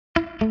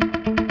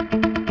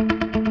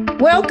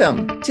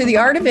Welcome to the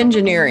Art of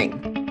Engineering,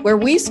 where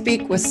we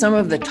speak with some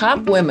of the top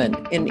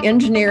women in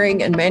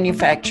engineering and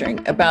manufacturing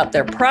about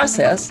their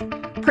process,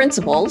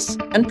 principles,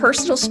 and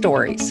personal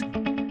stories.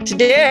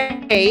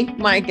 Today,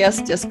 my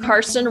guest is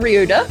Carson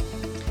Riutta,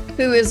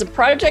 who is a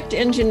project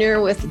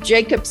engineer with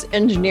Jacobs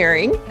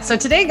Engineering. So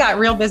today got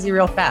real busy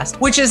real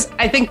fast, which is,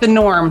 I think, the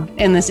norm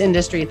in this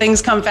industry.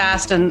 Things come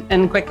fast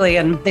and quickly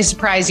and they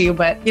surprise you,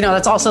 but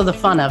that's also the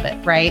fun of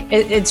it, right?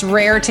 It's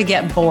rare to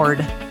get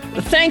bored.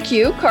 Thank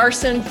you,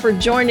 Carson, for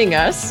joining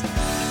us.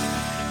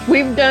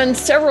 We've done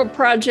several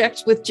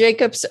projects with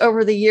Jacobs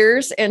over the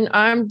years, and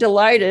I'm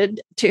delighted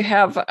to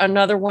have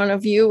another one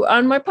of you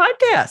on my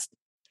podcast.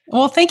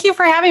 Well, thank you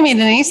for having me,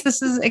 Denise.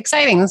 This is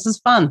exciting. This is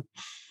fun.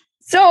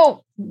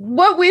 So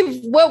what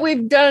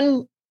we've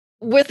done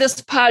with this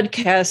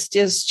podcast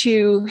is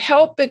to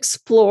help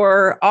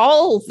explore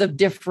all the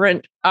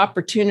different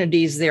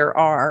opportunities there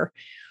are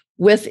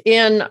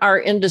within our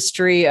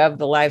industry of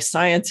the life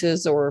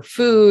sciences or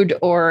food,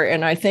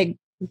 and I think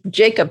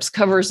Jacobs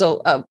covers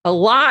a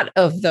lot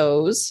of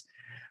those.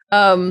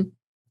 But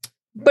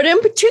in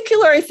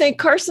particular, I think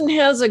Carson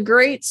has a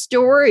great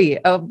story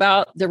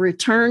about the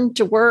return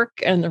to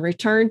work and the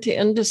return to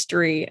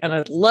industry, and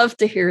I'd love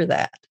to hear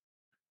that.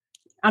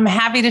 I'm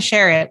happy to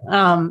share it.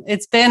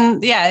 It's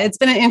been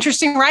an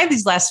interesting ride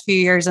these last few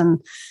years. And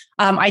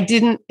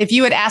if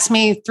you had asked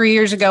me 3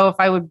 years ago if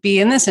I would be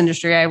in this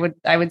industry, I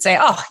would say,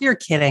 oh, you're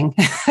kidding.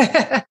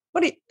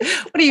 What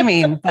do you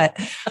mean? But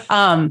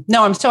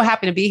no, I'm so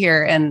happy to be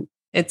here and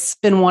it's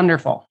been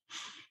wonderful.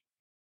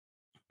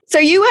 So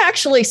you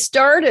actually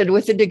started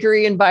with a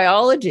degree in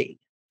biology.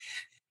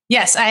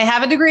 Yes, I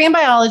have a degree in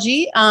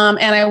biology and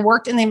I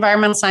worked in the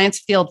environmental science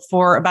field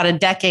for about a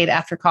decade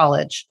after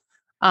college.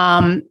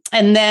 And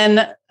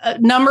then a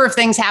number of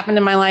things happened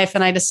in my life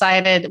and I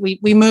decided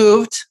we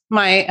moved.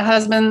 My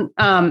husband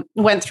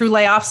went through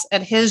layoffs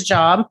at his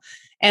job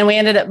and we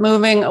ended up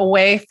moving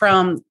away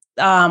from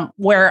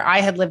where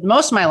I had lived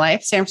most of my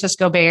life, San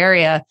Francisco Bay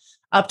Area,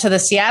 up to the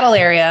Seattle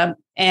area.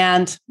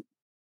 And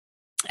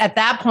at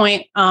that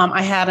point,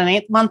 I had an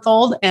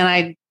 8-month-old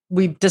and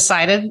we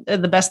decided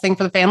the best thing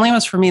for the family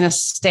was for me to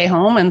stay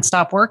home and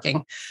stop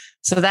working.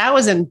 So that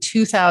was in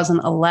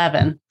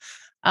 2011.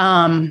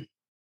 And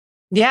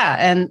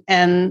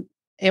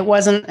it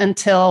wasn't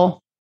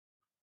until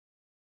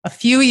a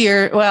few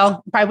years,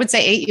 I would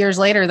say 8 years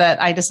later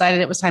that I decided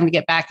it was time to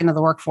get back into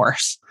the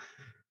workforce.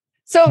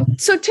 So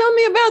tell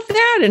me about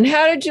that and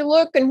how did you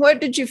look and what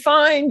did you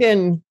find?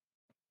 And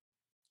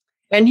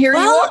here you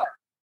are.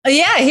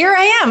 Yeah, here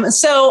I am.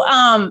 So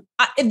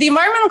the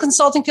environmental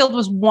consulting field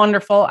was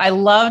wonderful. I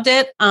loved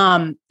it.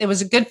 It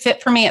was a good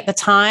fit for me at the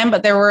time,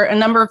 but there were a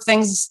number of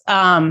things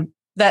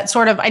that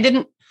sort of,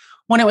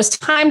 when it was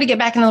time to get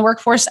back into the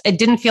workforce, I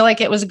didn't feel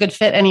like it was a good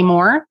fit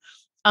anymore.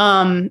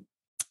 And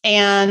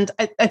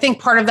I think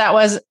part of that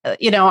was,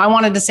 I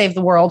wanted to save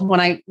the world when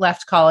I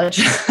left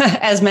college,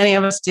 as many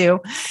of us do.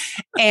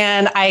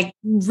 And I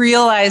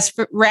realized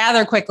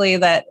rather quickly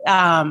that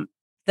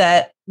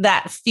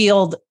that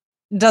field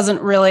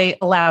doesn't really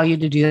allow you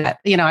to do that.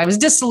 I was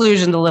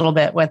disillusioned a little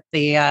bit with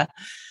I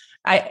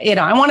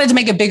wanted to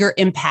make a bigger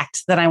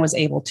impact than I was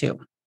able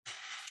to.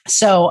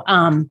 So,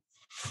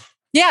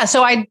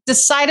 so I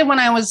decided when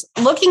I was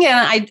looking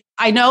at it,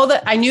 I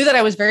knew that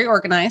I was very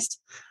organized,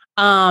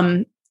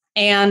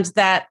 and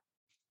that,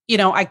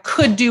 I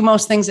could do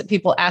most things that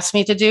people asked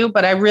me to do,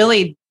 but I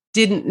really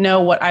didn't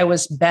know what I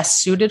was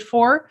best suited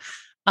for.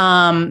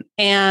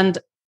 And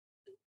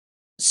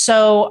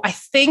so I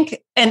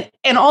think, and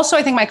also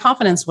I think my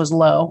confidence was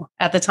low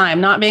at the time,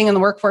 not being in the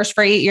workforce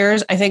for 8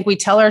 years. I think we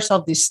tell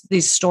ourselves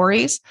these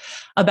stories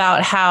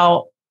about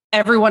how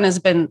everyone has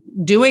been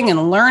doing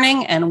and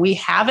learning and we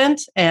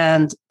haven't,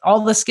 and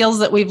all the skills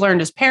that we've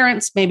learned as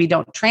parents maybe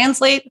don't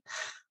translate.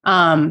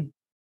 And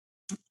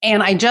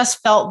I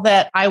just felt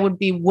that I would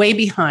be way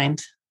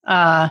behind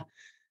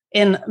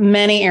in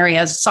many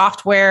areas,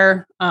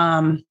 software,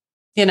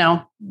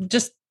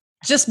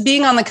 just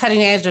being on the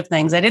cutting edge of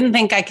things. I didn't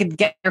think I could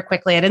get there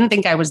quickly. I didn't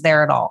think I was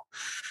there at all.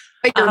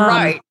 But you're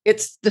right.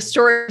 It's the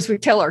stories we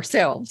tell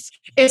ourselves.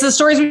 It's the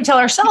stories we tell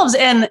ourselves.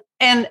 And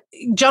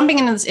jumping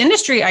into this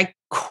industry, I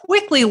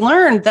quickly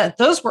learned that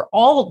those were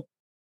all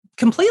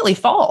completely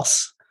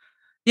false.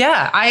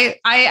 Yeah, I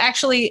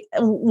actually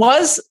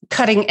was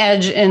cutting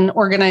edge in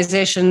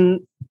organizational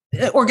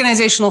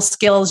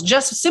skills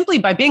just simply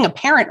by being a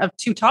parent of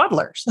 2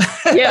 toddlers.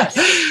 Yes.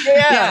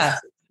 Yeah.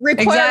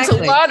 Requires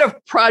exactly. A lot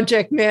of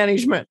project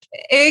management.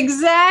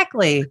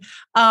 Exactly.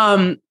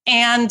 And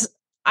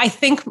I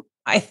think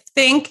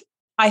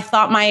I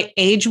thought my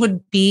age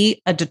would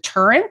be a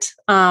deterrent.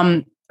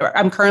 I'm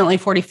currently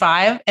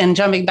 45 and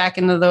jumping back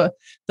into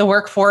the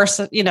workforce,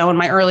 in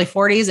my early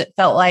 40s, it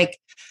felt like,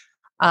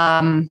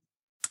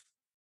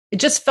 it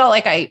just felt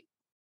like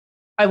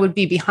I would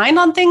be behind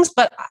on things,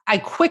 but I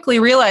quickly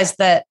realized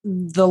that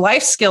the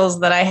life skills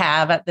that I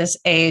have at this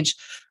age,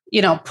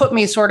 put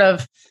me sort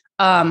of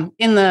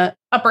in the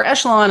upper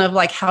echelon of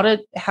like how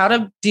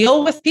to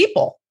deal with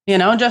people,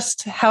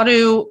 just how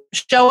to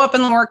show up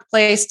in the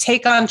workplace,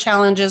 take on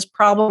challenges,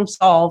 problem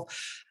solve,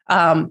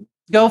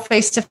 go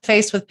face to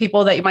face with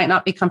people that you might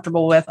not be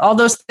comfortable with. All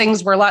those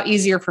things were a lot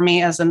easier for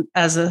me as an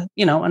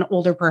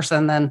older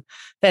person than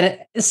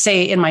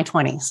say in my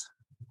 20s.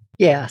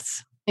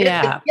 Yes.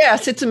 Yeah.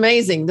 Yes. It's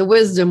amazing the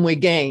wisdom we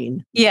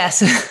gain.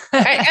 Yes.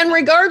 And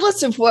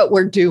regardless of what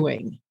we're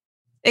doing.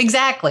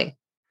 Exactly.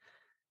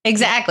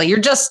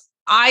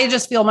 I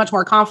just feel much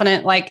more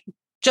confident, like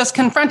just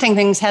confronting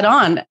things head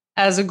on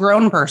as a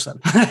grown person.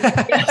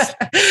 Yes.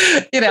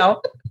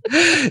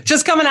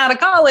 Just coming out of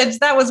college,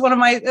 that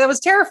was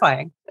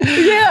terrifying.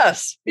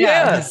 Yes.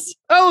 Yeah. Yes.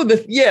 Oh,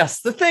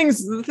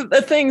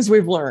 the things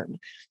we've learned.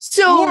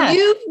 So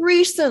you've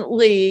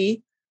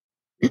recently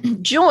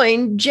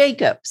joined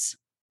Jacobs.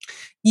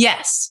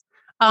 Yes.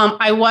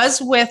 I was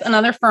with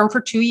another firm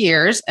for 2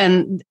 years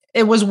and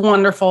it was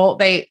wonderful.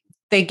 They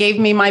gave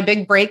me my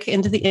big break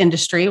into the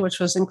industry, which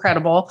was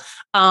incredible.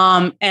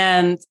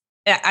 And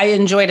I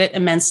enjoyed it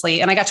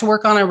immensely. And I got to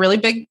work on a really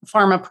big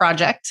pharma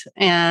project.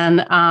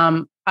 And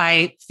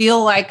I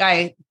feel like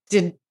I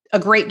did a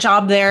great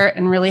job there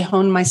and really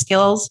honed my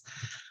skills.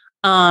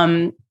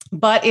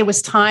 But it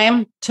was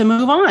time to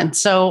move on.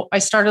 So I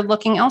started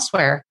looking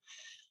elsewhere.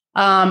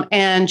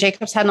 And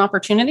Jacobs had an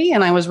opportunity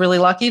and I was really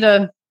lucky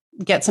to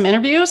get some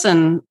interviews.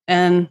 And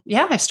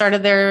I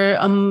started there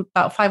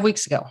about 5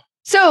 weeks ago.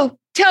 So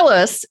tell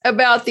us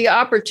about the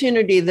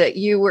opportunity that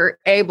you were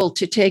able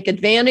to take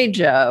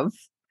advantage of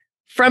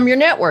from your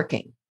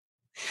networking.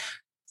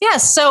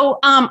 Yes. So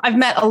I've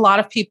met a lot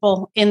of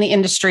people in the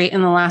industry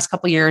in the last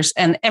couple of years,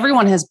 and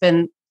everyone has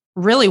been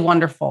really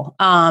wonderful.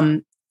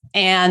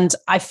 And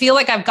I feel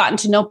like I've gotten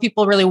to know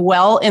people really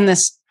well in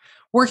this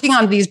working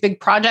on these big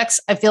projects.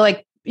 I feel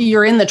like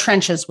you're in the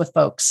trenches with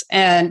folks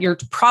and you're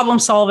problem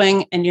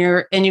solving and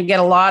you get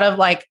a lot of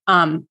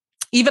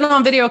even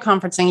on video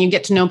conferencing, you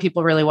get to know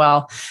people really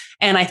well.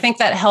 And I think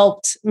that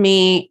helped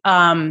me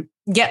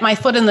get my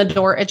foot in the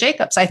door at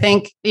Jacobs. I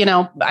think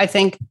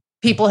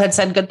people had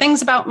said good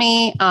things about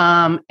me.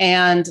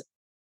 And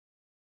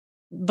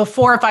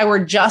before, if I were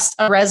just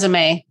a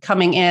resume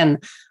coming in,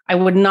 I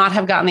would not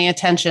have gotten the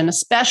attention,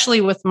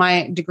 especially with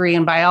my degree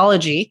in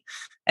biology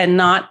and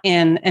not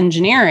in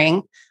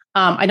engineering.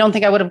 I don't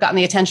think I would have gotten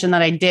the attention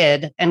that I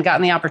did and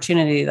gotten the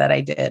opportunity that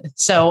I did.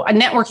 So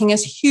networking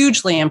is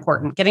hugely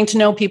important. Getting to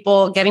know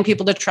people, getting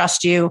people to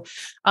trust you.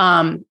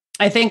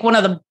 I think one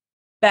of the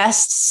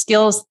best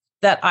skills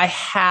that I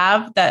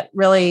have that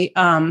really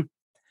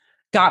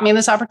got me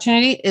this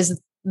opportunity is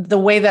the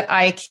way that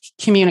I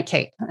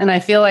communicate. And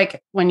I feel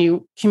like when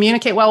you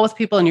communicate well with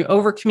people and you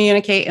over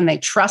communicate and they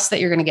trust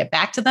that you're going to get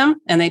back to them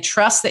and they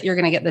trust that you're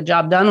going to get the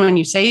job done when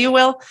you say you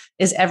will,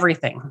 is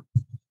everything.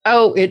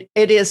 Oh, it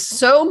is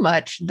so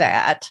much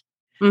that.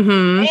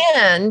 Mm-hmm.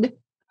 And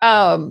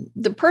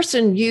the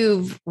person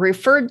you've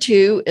referred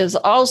to is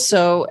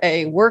also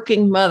a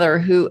working mother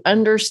who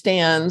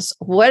understands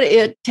what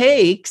it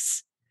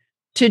takes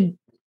to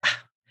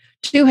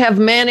have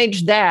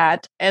managed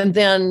that and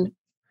then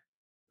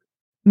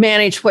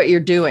manage what you're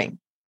doing.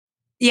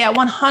 Yeah,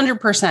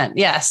 100%.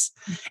 Yes.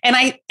 And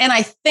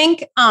I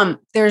think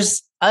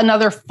there's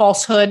another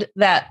falsehood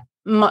that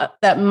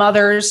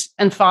mothers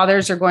and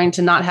fathers are going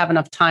to not have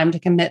enough time to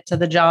commit to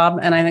the job.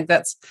 And I think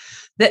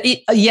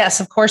yes,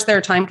 of course, there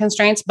are time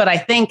constraints, but I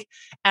think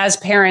as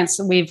parents,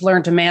 we've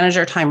learned to manage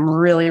our time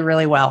really,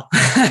 really well.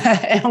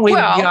 And we've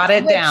got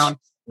it down.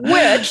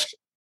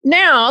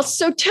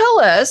 So tell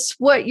us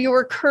what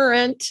your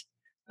current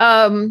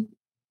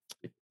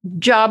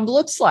job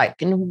looks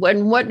like and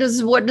what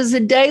does a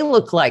day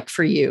look like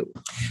for you?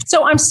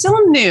 So I'm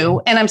still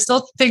new and I'm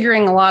still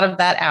figuring a lot of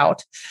that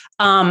out.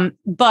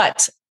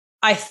 But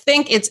I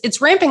think it's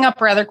ramping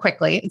up rather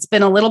quickly. It's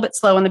been a little bit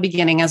slow in the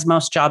beginning, as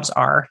most jobs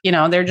are.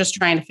 They're just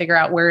trying to figure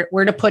out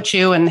where to put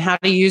you and how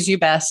to use you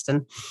best.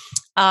 And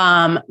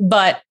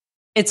but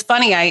it's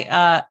funny.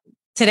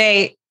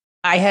 Today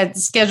I had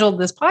scheduled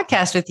this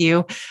podcast with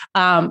you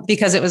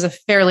because it was a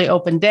fairly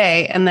open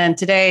day, and then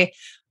today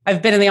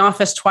I've been in the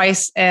office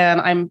twice, and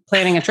I'm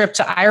planning a trip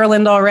to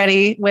Ireland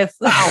already with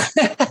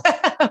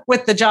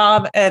with the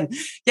job. And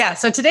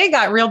so today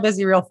got real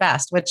busy real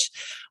fast,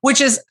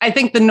 which is, I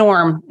think, the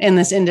norm in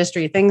this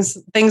industry. Things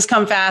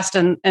come fast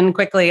and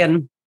quickly,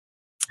 and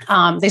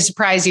they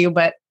surprise you.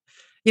 But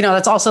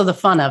that's also the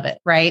fun of it,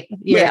 right?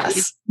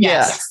 Yes.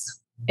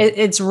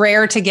 It's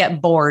rare to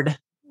get bored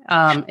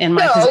in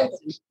my position.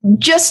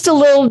 Just a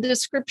little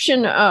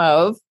description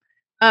of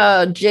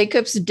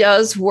Jacobs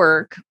does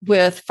work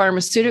with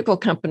pharmaceutical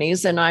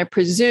companies, and I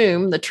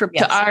presume the trip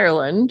to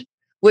Ireland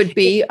would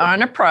be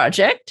on a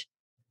project.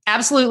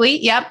 Absolutely.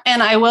 Yep.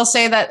 And I will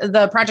say that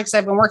the projects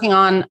I've been working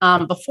on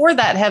before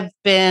that have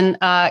been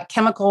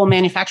chemical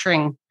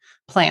manufacturing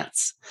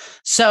plants.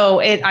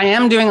 So I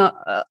am doing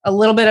a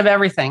little bit of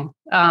everything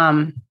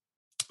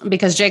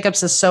because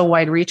Jacobs is so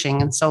wide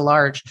reaching and so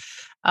large.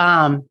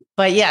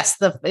 But yes,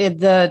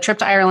 the trip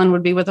to Ireland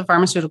would be with a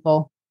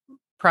pharmaceutical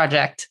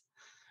project,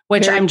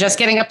 which I'm just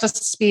getting up to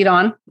speed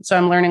on. So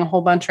I'm learning a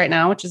whole bunch right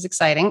now, which is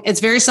exciting. It's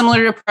very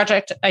similar to a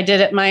project I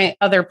did at my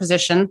other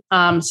position.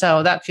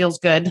 So that feels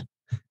good.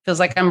 Feels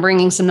like I'm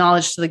bringing some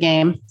knowledge to the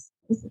game.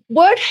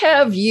 what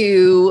have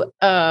you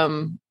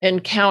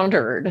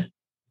encountered?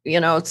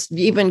 It's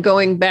even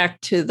going back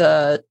to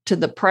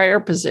the prior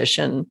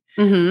position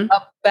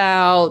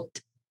about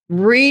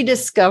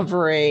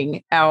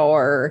rediscovering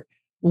our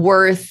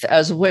worth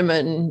as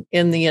women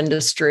in the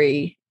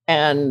industry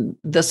and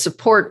the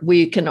support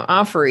we can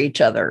offer each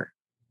other.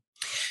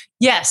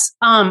 Yes.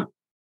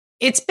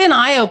 It's been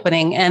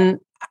eye-opening, and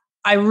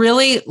I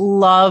really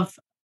love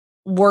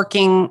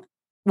working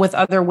with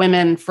other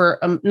women for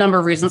a number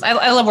of reasons.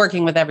 I love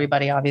working with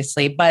everybody,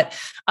 obviously, but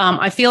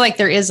I feel like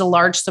there is a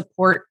large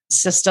support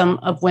system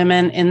of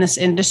women in this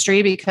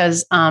industry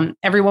because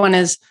everyone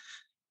is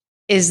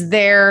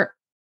there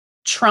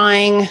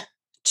trying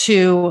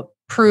to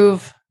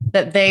prove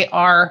that they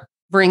are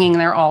bringing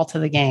their all to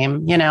the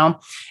game,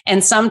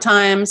 and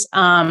sometimes,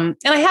 and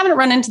I haven't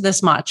run into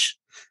this much.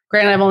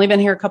 Granted, I've only been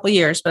here a couple of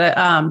years,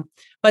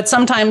 but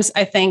sometimes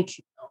I think,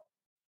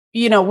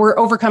 we're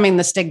overcoming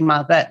the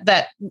stigma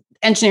that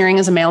engineering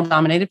is a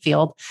male-dominated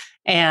field,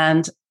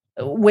 and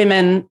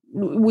women,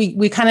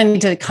 we kind of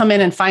need to come in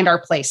and find our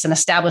place and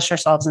establish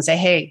ourselves and say,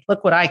 hey,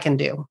 look what I can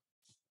do.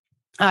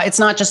 It's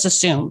not just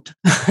assumed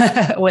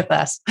with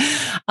us.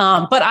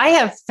 But I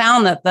have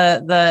found that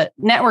the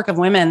network of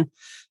women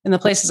in the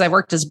places I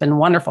worked has been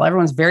wonderful.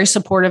 Everyone's very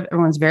supportive.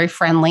 Everyone's very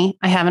friendly.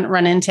 I haven't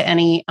run into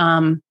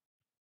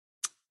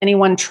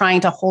anyone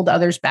trying to hold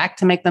others back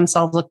to make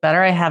themselves look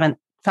better. I haven't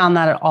found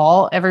that at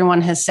all.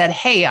 Everyone has said,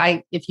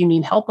 hey, if you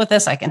need help with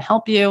this, I can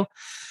help you.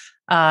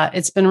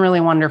 It's been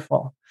really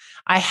wonderful.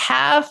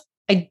 I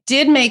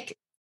did make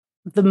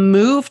the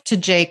move to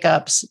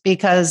Jacobs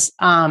because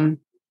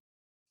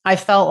I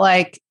felt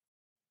like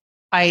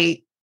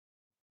I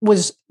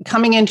was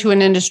coming into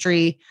an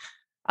industry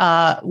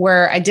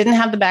where I didn't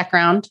have the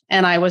background,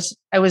 and I was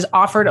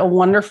offered a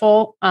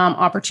wonderful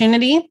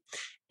opportunity,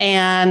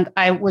 and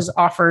I was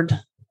offered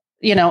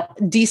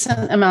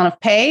decent amount of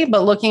pay,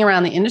 but looking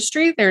around the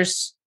industry,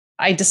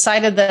 I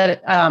decided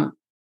that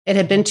it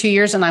had been 2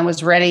 years and I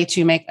was ready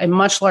to make a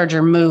much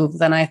larger move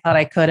than I thought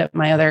I could at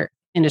my other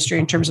industry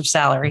in terms of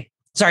salary.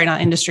 Sorry,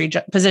 not industry,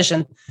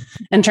 position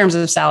in terms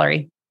of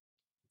salary.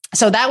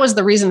 So that was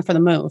the reason for the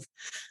move.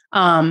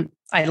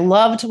 I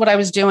loved what I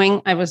was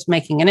doing. I was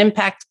making an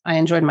impact. I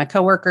enjoyed my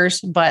coworkers,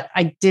 but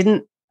I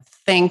didn't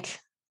think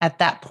at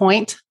that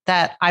point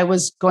that I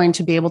was going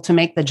to be able to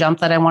make the jump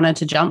that I wanted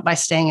to jump by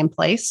staying in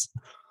place.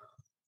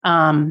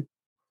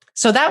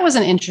 So that was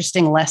an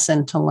interesting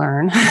lesson to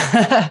learn.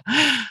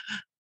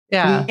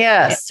 Yeah.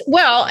 Yes.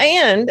 Well,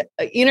 and,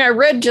 I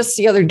read just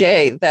the other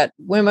day that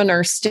women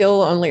are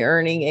still only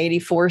earning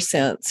 84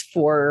 cents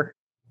for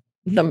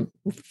the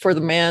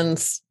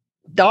man's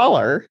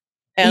dollar.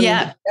 And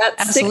yeah,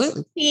 that's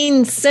absolutely.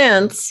 16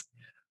 cents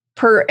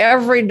per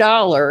every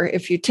dollar.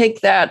 If you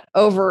take that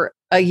over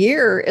a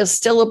year, is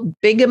still a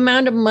big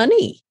amount of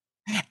money.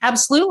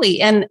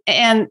 Absolutely. And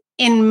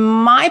in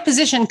my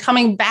position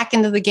coming back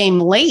into the game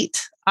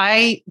late,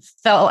 I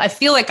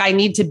feel like I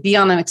need to be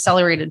on an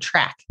accelerated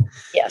track.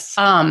 Yes.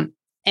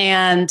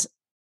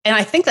 And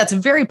I think that's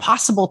very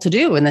possible to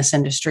do in this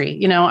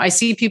industry. I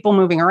see people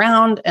moving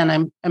around,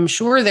 and I'm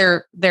sure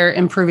they're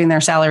improving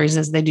their salaries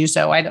as they do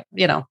so. I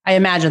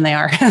imagine they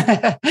are.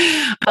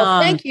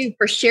 Well, thank you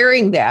for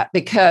sharing that,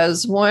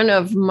 because one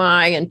of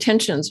my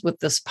intentions with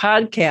this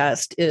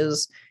podcast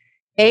is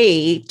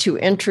to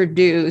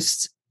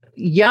introduce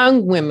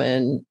young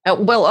women,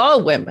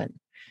 all women,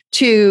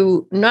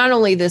 to not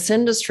only this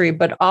industry,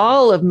 but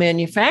all of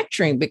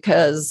manufacturing,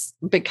 because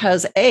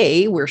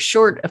A, we're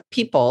short of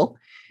people.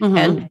 Mm-hmm.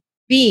 And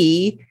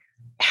B,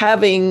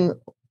 having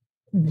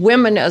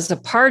women as a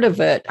part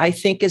of it, I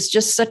think is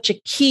just such a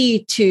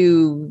key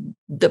to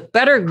the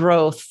better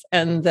growth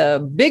and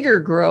the bigger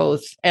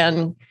growth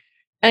and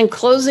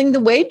closing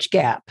the wage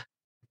gap.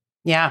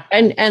 Yeah.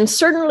 And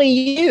certainly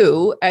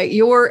you at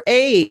your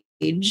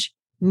age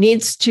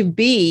needs to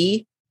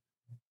be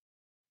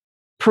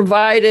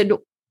provided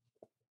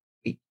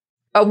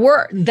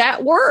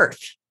that worth.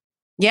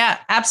 Yeah,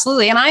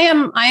 absolutely. And I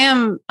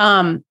am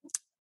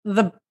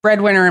the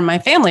breadwinner in my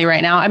family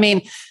right now. I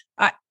mean,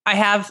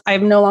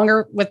 I'm no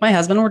longer with my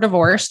husband. We're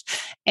divorced,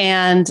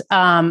 and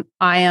I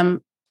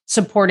am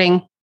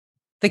supporting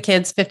the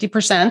kids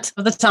 50%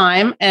 of the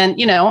time.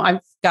 And, I've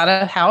got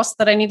a house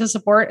that I need to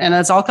support, and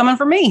it's all coming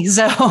from me.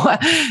 So,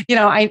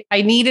 I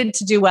needed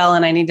to do well,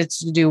 and I needed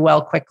to do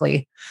well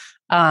quickly,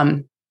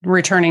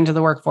 returning to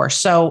the workforce.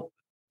 So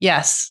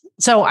yes.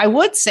 So I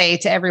would say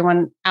to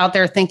everyone out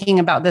there thinking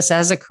about this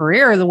as a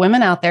career, the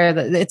women out there,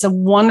 that it's a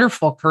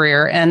wonderful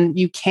career, and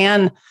you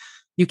can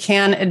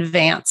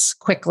advance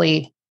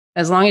quickly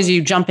as long as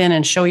you jump in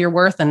and show your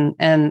worth and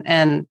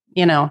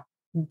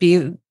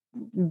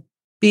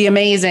be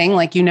amazing.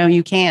 Like,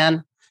 you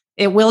can,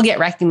 it will get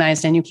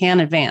recognized and you can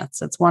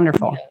advance. It's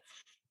wonderful.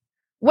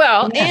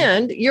 Well, yeah.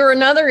 And you're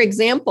another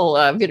example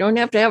of, you don't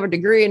have to have a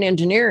degree in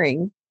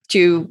engineering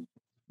to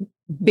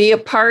be a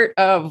part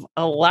of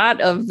a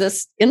lot of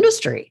this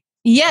industry.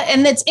 Yeah.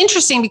 And it's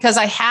interesting because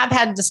I have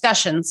had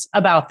discussions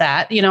about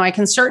that. I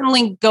can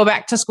certainly go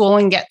back to school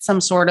and get some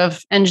sort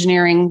of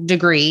engineering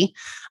degree.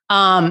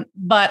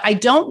 But I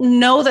don't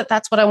know that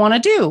that's what I want to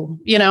do.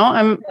 You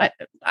know,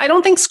 I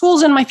don't think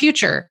school's in my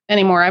future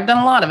anymore. I've done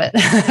a lot of it.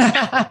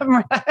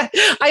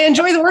 I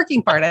enjoy the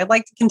working part. I'd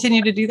like to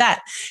continue to do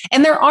that.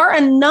 And there are a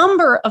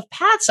number of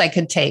paths I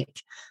could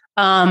take.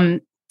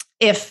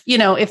 If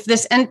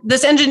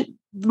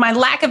my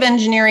lack of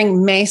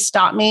engineering may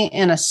stop me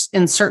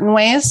in certain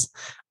ways.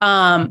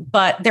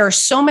 But there are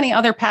so many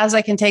other paths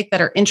I can take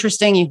that are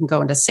interesting. You can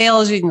go into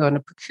sales, you can go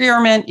into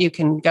procurement, you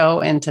can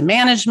go into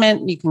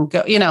management, you can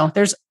go,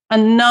 there's a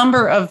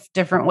number of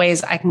different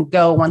ways I can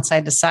go once I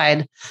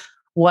decide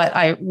what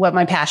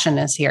my passion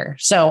is here.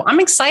 So I'm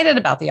excited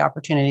about the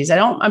opportunities. I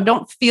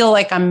don't feel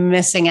like I'm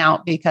missing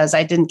out because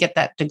I didn't get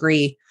that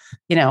degree,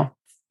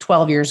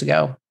 12 years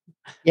ago.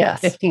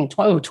 Yes. 15,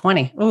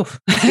 20. Oof.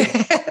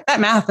 That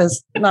math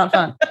is not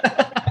fun.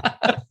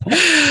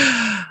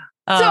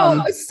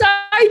 So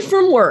aside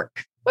from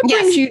work, what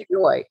brings you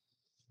joy?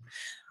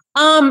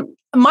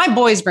 My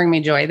boys bring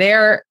me joy.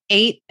 They're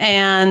 8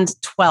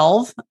 and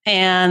 12.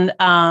 And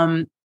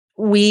I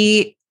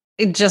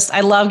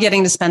love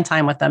getting to spend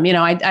time with them.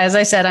 As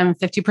I said, I'm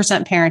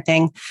 50%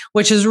 parenting,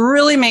 which has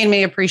really made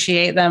me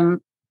appreciate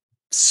them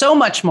so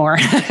much more.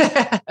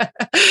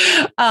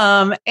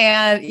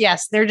 And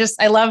yes,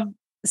 I love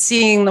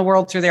seeing the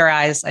world through their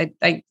eyes.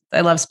 I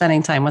love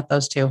spending time with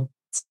those two.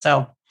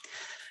 So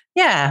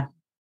yeah.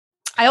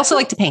 I also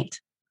like to paint.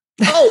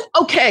 Oh,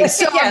 okay.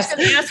 So yes. I was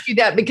going to ask you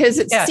that because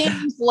it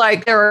seems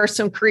like there are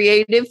some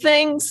creative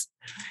things.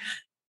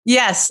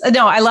 Yes.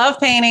 No, I love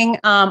painting.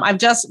 I've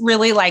just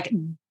really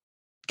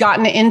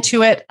gotten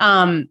into it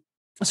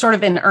sort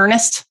of in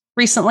earnest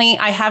recently.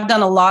 I have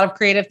done a lot of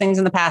creative things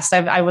in the past.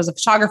 I was a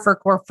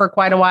photographer for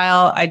quite a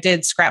while. I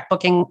did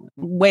scrapbooking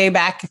way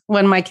back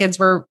when my kids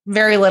were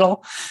very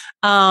little.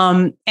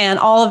 And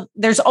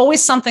there's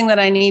always something that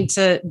I need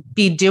to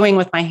be doing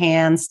with my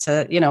hands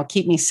to,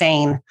 keep me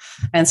sane.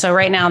 And so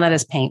right now that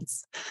is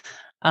paints.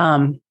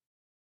 And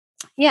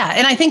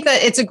I think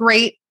that it's a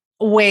great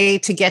way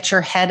to get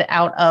your head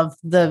out of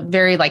the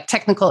very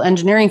technical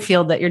engineering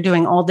field that you're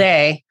doing all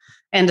day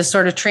and to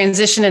sort of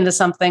transition into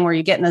something where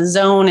you get in a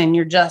zone and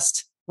you're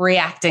just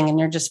reacting and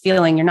you're just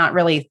feeling, you're not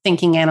really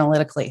thinking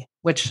analytically,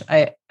 which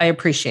I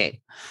appreciate.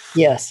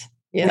 Yes.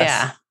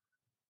 Yeah.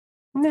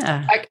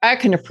 I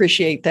can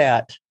appreciate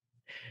that.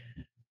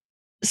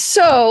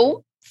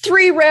 So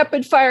 3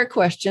 rapid fire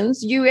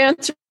questions. You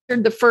answered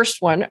the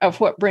first one of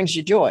what brings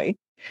you joy.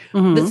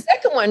 Mm-hmm. The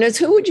second one is,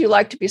 who would you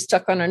like to be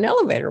stuck on an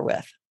elevator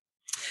with?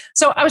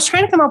 So I was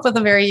trying to come up with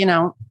a very,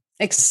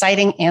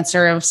 exciting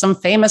answer of some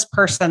famous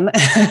person.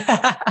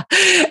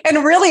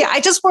 And really, I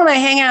just want to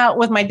hang out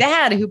with my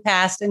dad who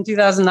passed in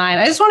 2009.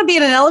 I just want to be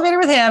in an elevator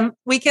with him.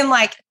 We can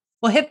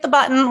we'll hit the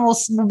button. We'll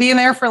be in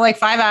there for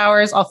 5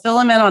 hours. I'll fill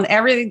him in on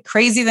every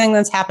crazy thing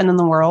that's happened in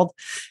the world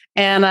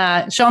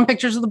and show him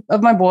pictures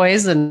of my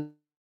boys and,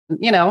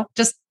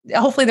 just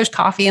hopefully there's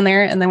coffee in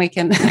there and then we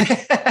can,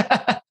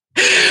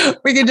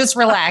 we can just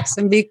relax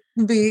and be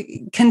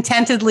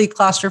contentedly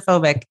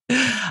claustrophobic.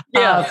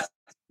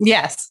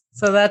 Yes.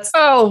 So that's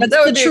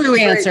the true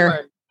answer. One.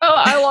 Oh,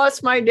 I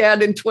lost my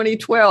dad in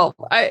 2012.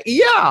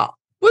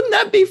 Wouldn't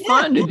that be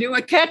fun to do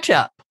a catch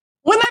up?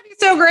 Wouldn't that be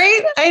so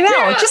great? I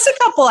know, just a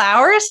couple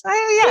hours.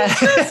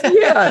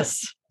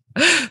 Yes.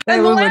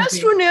 And the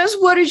last one is,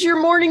 what is your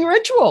morning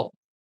ritual?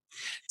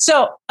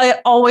 So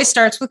it always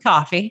starts with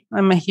coffee.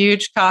 I'm a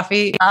huge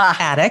coffee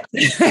addict.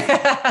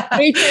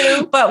 Me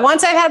too. But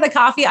once I've had the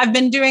coffee, I've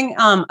been doing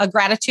a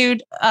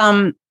gratitude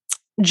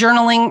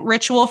journaling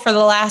ritual for the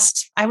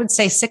last, I would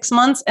say 6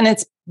 months. And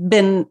it's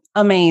been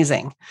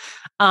amazing.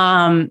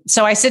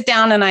 So I sit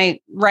down and I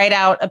write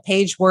out a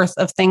page worth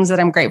of things that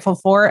I'm grateful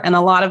for. And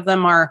a lot of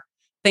them are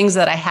things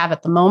that I have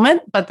at the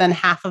moment, but then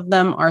half of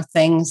them are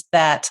things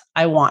that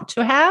I want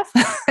to have.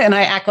 And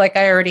I act like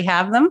I already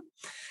have them,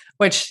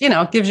 which,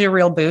 gives you a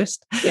real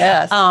boost.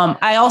 Yes.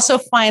 I also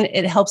find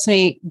it helps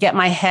me get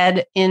my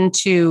head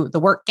into the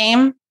work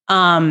game.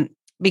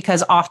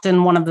 Because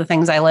often one of the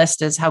things I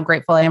list is how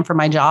grateful I am for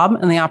my job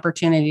and the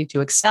opportunity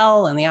to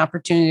excel and the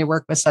opportunity to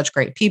work with such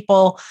great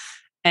people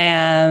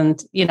and,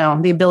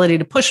 the ability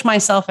to push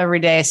myself every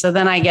day. So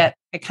then I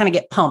kind of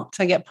get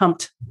pumped. I get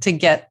pumped to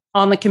get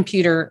on the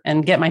computer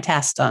and get my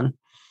tasks done.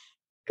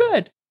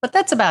 Good. But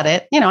that's about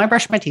it. I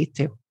brush my teeth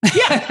too.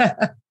 Yeah.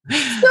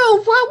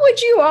 So what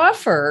would you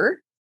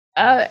offer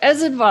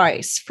as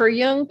advice for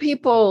young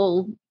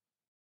people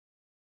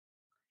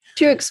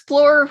to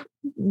explore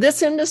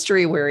this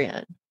industry we're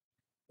in?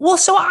 Well,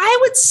 so I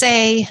would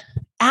say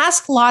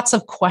ask lots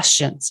of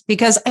questions,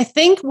 because I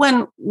think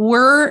when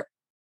we're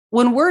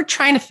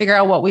trying to figure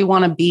out what we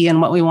want to be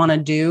and what we want to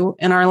do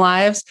in our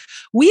lives,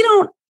 we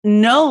don't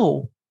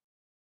know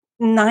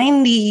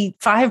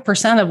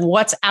 95% of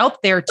what's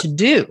out there to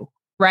do.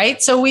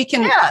 Right. So we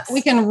can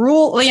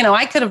rule,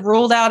 I could have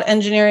ruled out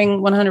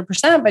engineering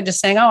 100% by just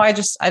saying, I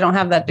don't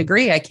have that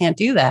degree. I can't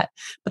do that.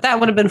 But that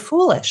would have been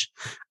foolish.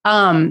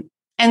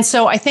 And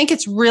so I think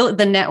it's really,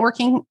 the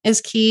networking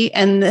is key.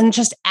 And then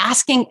just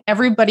asking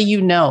everybody,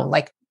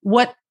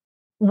 what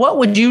what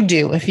would you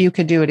do if you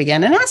could do it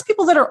again? And ask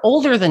people that are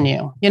older than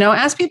you,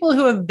 ask people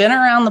who have been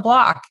around the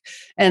block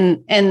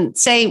and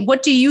say,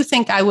 what do you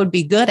think I would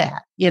be good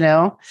at?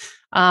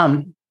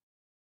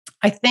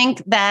 I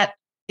think that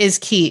is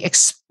key.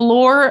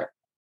 Explore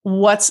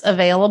what's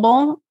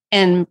available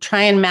and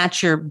try and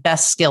match your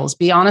best skills.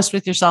 Be honest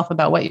with yourself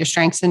about what your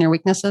strengths and your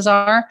weaknesses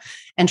are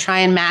and try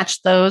and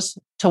match those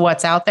to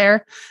what's out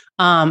there.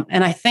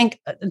 And I think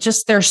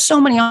just there's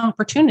so many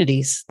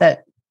opportunities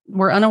that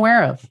we're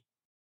unaware of.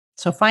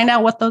 So find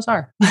out what those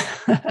are.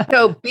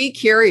 So be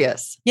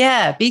curious.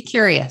 Yeah, be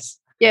curious.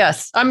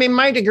 Yes. I mean,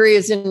 my degree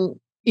is in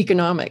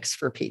economics,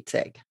 for Pete's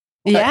sake.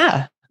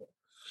 Yeah.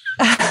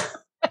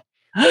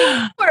 Who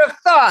would have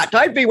thought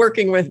I'd be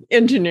working with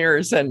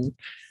engineers and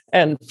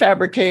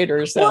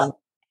fabricators? Well,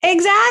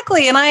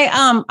 exactly. And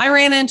I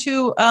ran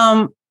into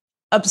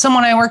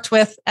someone I worked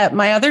with at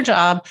my other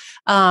job.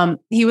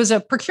 He was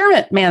a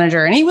procurement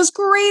manager and he was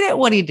great at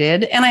what he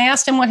did. And I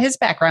asked him what his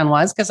background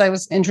was because I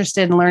was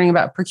interested in learning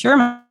about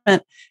procurement.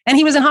 And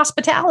he was in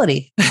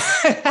hospitality.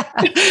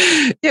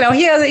 He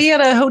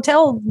had a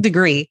hotel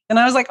degree. And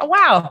I was like, oh,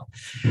 wow.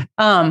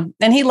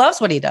 And he loves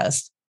what he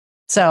does.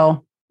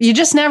 So you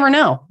just never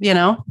know,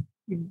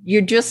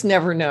 You just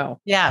never know.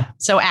 Yeah.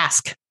 So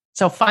ask.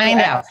 So find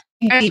out.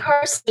 And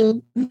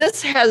Carson,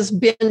 this has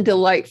been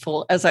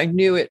delightful, as I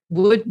knew it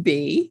would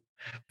be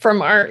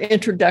from our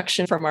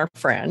introduction from our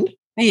friend.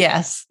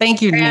 Yes.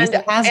 Thank you, Denise.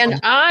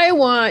 And I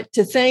want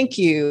to thank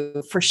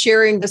you for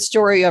sharing the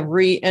story of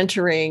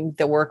re-entering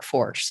the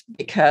workforce,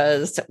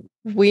 because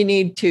we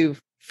need to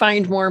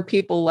find more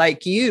people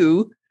like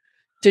you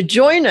to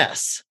join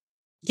us.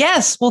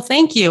 Yes. Well,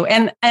 thank you.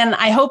 And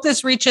I hope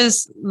this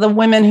reaches the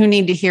women who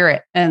need to hear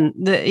it and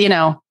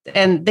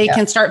they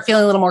can start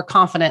feeling a little more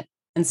confident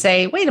and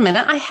say, wait a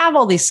minute, I have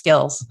all these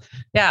skills.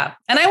 Yeah.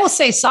 And I will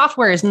say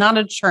software is not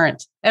a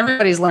deterrent.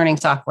 Everybody's learning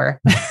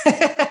software.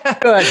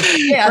 Good.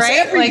 Yes. Right?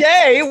 Every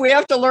day we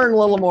have to learn a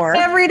little more.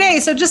 Every day.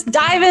 So just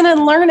dive in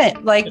and learn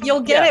it. Like you'll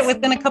get it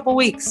within a couple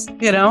weeks,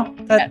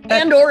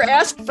 and or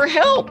ask for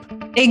help.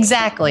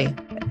 Exactly.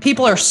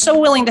 People are so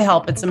willing to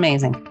help. It's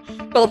amazing.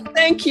 Well,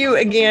 thank you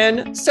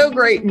again. So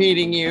great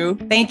meeting you.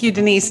 Thank you,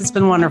 Denise. It's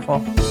been wonderful.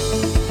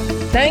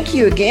 Thank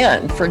you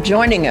again for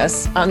joining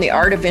us on The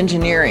Art of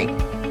Engineering.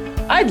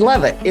 I'd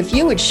love it if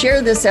you would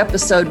share this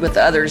episode with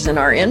others in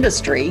our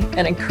industry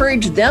and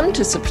encourage them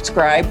to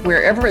subscribe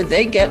wherever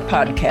they get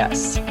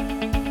podcasts.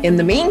 In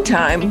the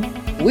meantime,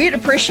 we'd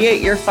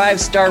appreciate your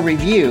 5-star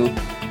review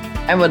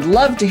and would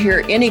love to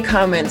hear any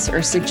comments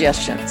or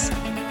suggestions.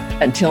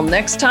 Until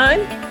next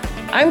time,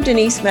 I'm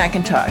Denise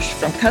McIntosh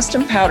from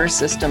Custom Powder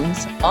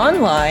Systems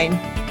online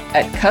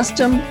at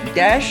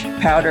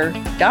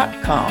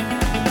custom-powder.com.